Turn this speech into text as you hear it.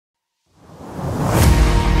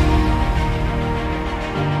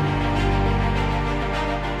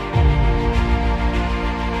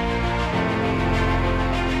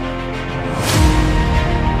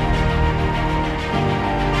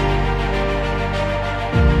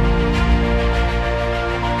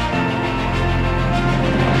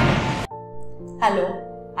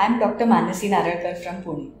Hello, I'm Dr. Manasi Naralkar from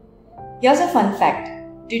Pune. Here's a fun fact.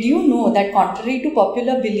 Did you know that contrary to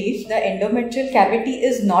popular belief, the endometrial cavity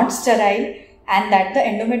is not sterile and that the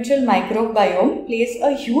endometrial microbiome plays a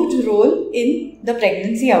huge role in the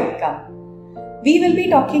pregnancy outcome? We will be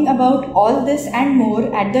talking about all this and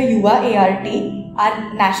more at the Yuva ART,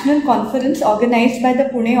 our national conference organized by the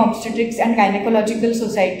Pune Obstetrics and Gynecological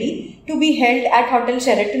Society to be held at Hotel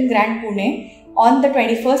Sheraton Grand Pune on the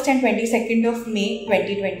 21st and 22nd of May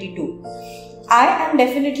 2022. I am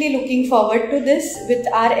definitely looking forward to this with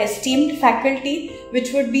our esteemed faculty,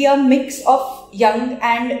 which would be a mix of young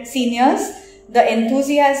and seniors. The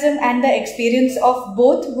enthusiasm and the experience of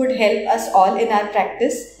both would help us all in our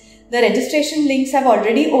practice. The registration links have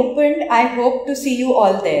already opened. I hope to see you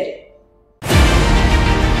all there.